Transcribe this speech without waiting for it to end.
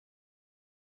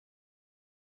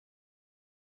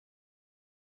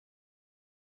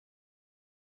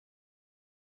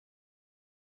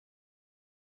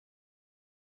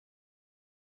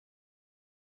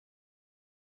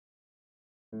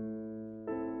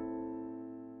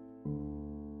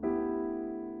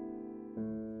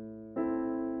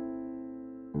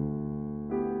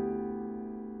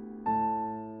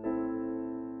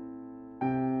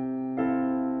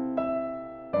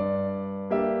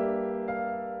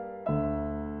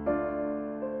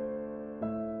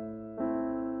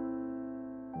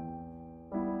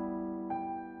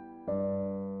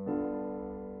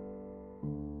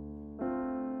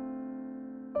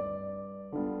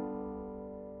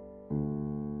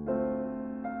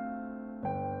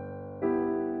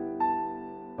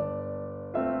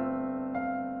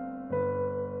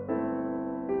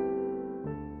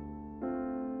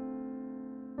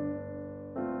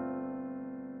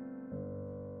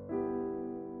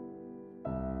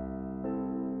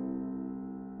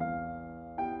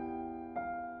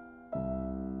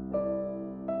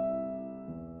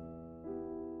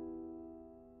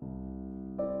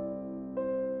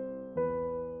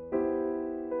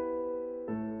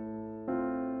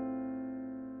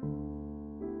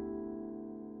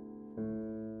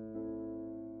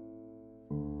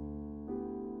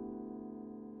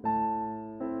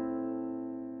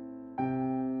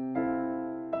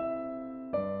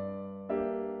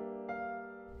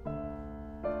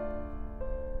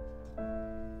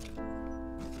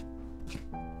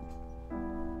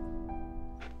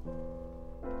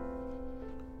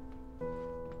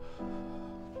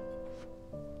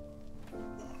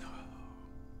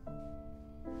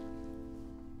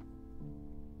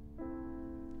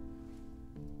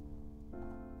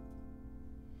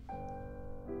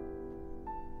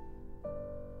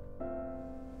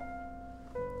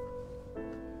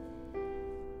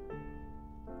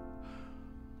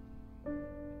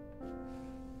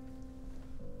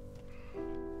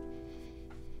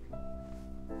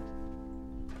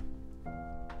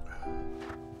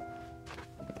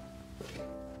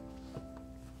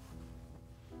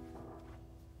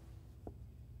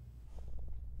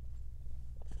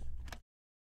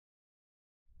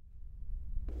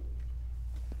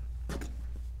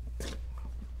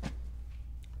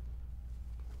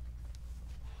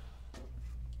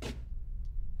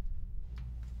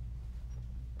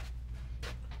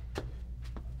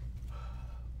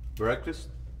Breakfast?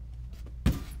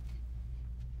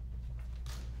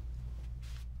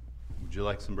 Would you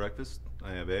like some breakfast?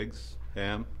 I have eggs,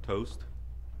 ham, toast.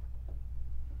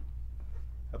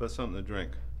 How about something to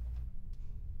drink?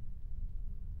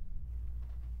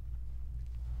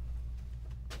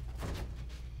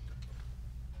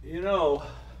 You know,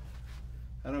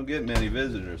 I don't get many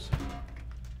visitors,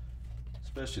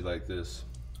 especially like this.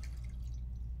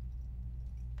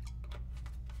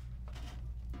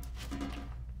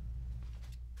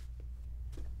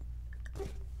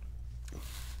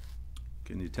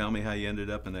 Can you tell me how you ended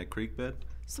up in that creek bed?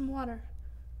 Some water,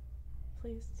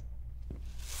 please.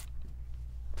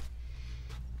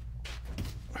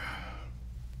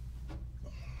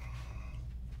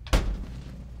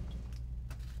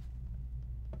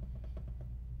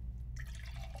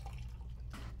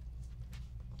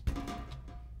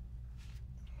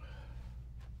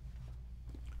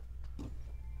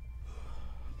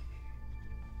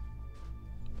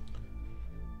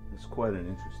 It's quite an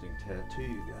interesting tattoo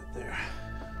you got there.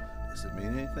 Does it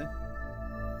mean anything?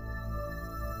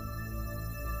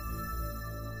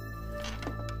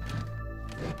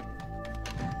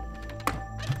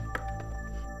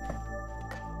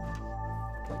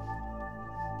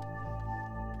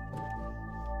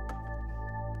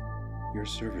 Your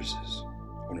services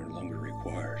are no longer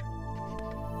required.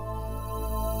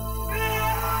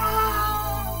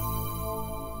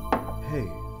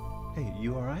 Hey,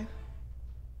 you all right?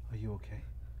 Are you okay?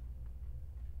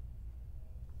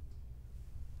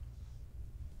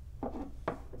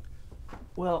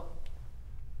 Well,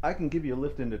 I can give you a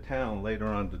lift into town later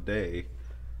on today,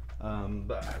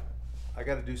 but I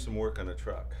got to do some work on the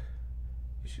truck.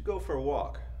 You should go for a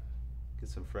walk, get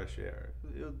some fresh air.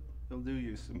 It'll do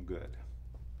you some good.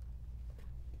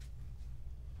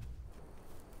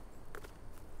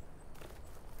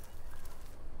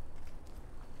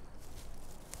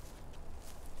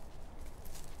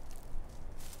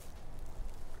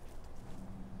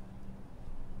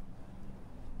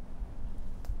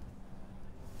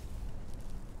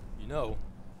 You know,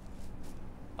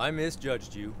 I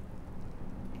misjudged you.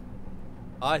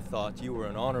 I thought you were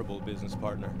an honorable business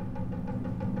partner.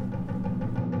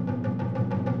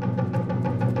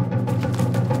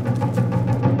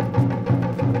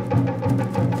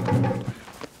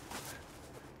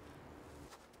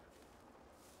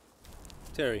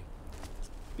 Terry,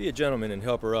 be a gentleman and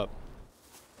help her up.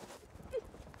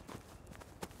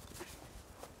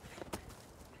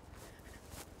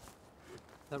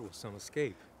 That was some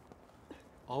escape.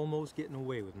 Almost getting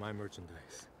away with my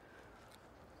merchandise.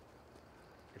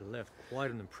 It left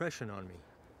quite an impression on me.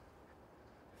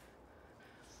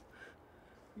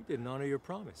 You didn't honor your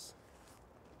promise.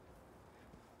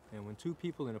 And when two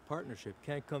people in a partnership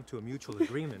can't come to a mutual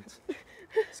agreement,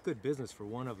 it's good business for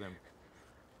one of them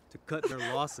to cut their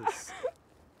losses.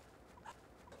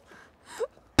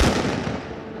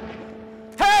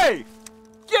 Hey!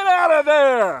 Get out of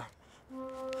there!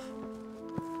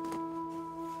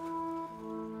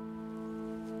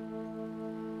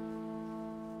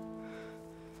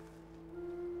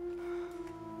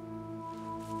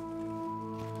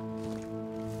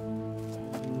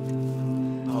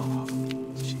 Oh,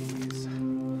 jeez.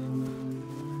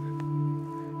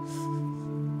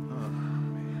 Oh,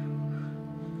 man.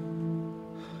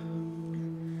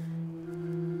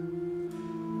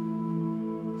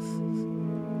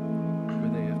 Were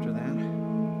they after that?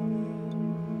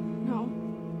 No,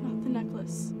 not the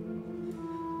necklace.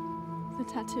 The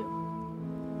tattoo.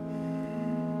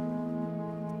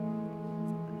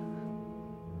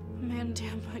 A man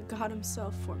damned by God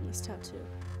himself formed this tattoo.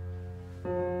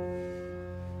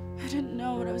 I didn't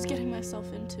know what I was getting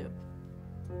myself into.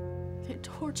 They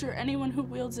torture anyone who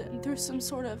wields it, and through some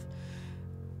sort of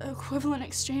equivalent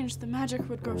exchange, the magic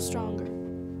would grow stronger.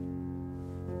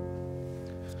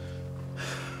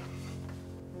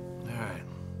 All right.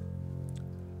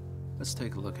 Let's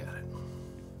take a look at it.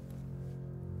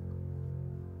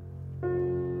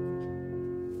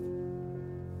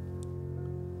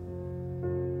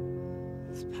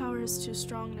 This power is too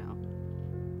strong now.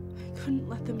 I couldn't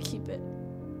let them keep it.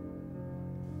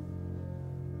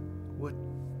 What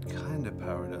kind of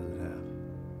power does it have?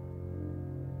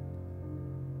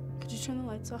 Could you turn the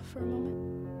lights off for a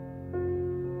moment?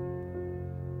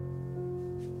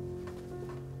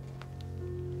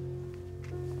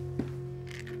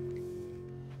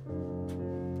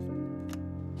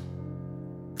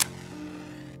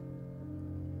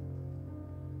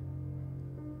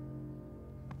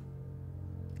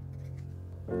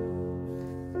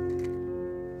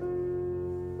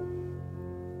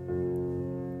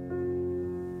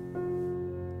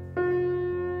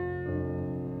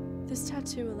 This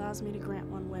tattoo allows me to grant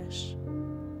one wish,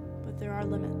 but there are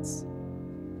limits.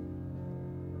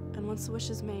 And once the wish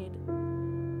is made,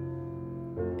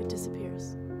 it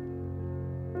disappears.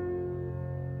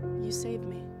 You saved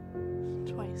me.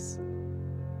 Twice.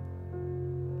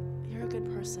 You're a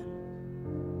good person.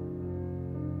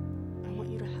 I want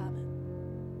you to have it.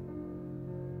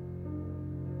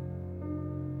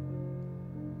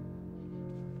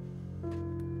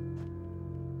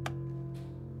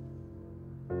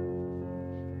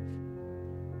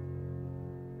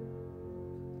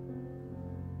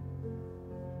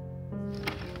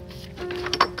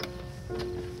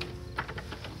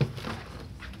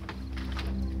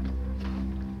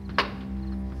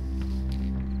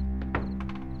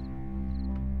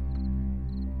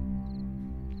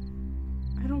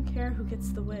 I don't care who gets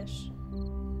the wish.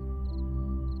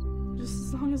 Just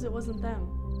as long as it wasn't them.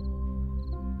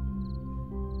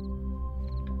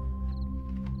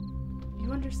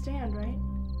 You understand, right?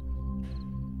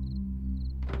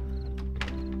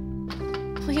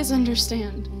 Please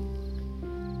understand.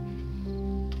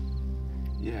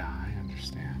 Yeah, I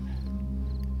understand.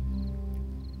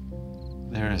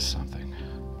 There is something.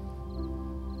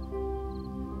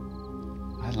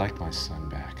 I'd like my son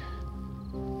back.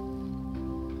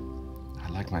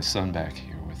 I'd like my son back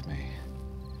here with me.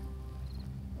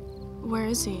 Where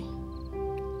is he?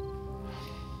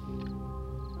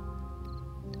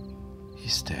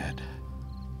 He's dead.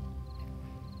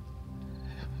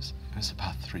 It was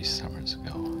about 3 summers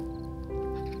ago.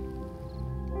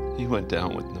 He went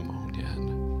down with pneumonia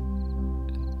and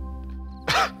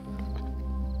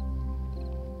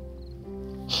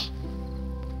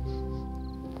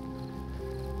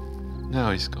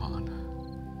now he's gone.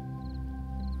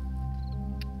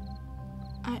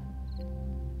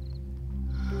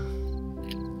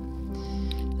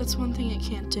 That's one thing it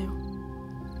can't do.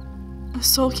 A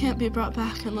soul can't be brought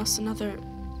back unless another...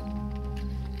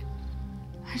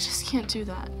 I just can't do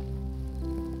that.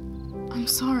 I'm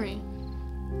sorry.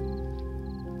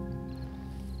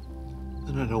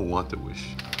 Then I don't want the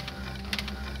wish.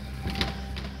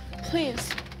 Please.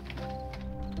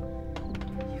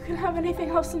 You can have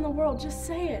anything else in the world, just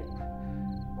say it.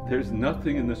 There's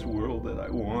nothing in this world that I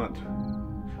want.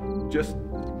 Just...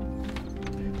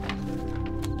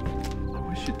 I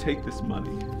wish you'd take this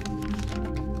money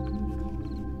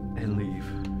and leave.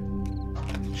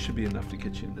 It should be enough to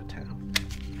get you into town.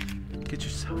 Get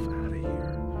yourself out of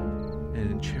here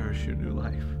and cherish your new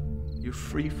life. You're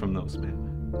free from those men.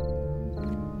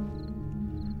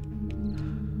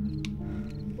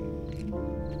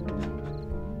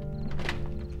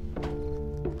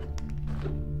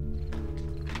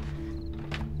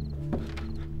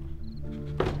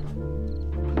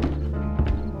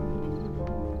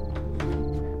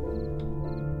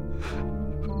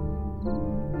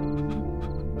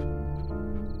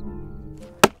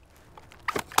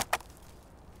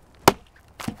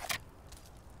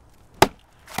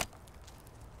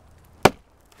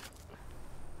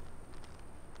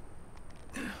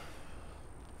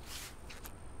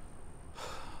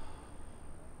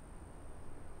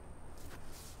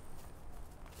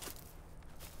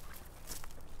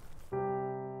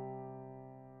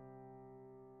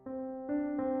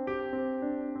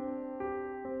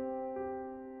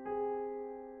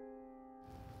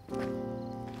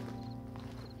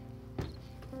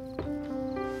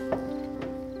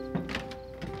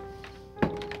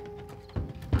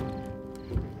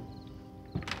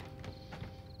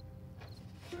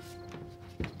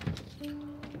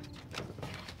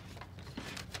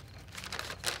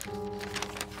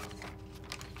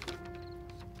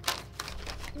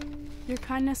 Your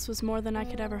kindness was more than I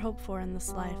could ever hope for in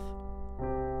this life.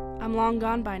 I'm long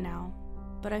gone by now,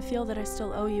 but I feel that I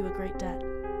still owe you a great debt.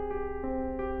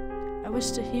 I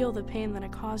wish to heal the pain that I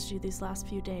caused you these last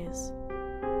few days.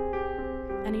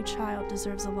 Any child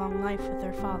deserves a long life with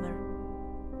their father.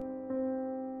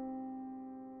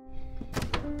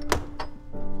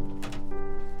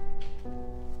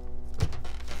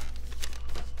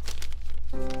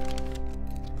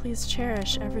 Please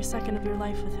cherish every second of your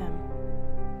life with him.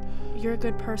 You're a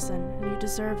good person, and you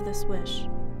deserve this wish.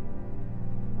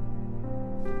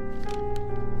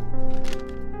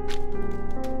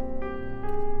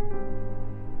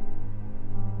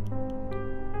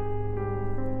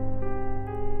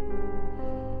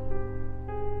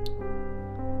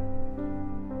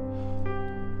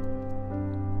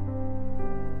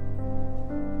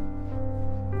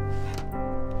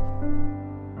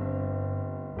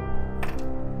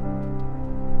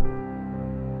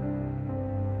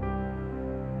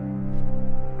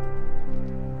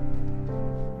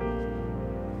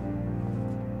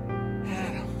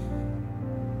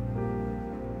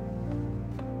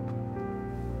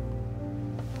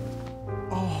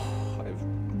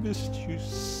 missed you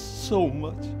so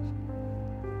much.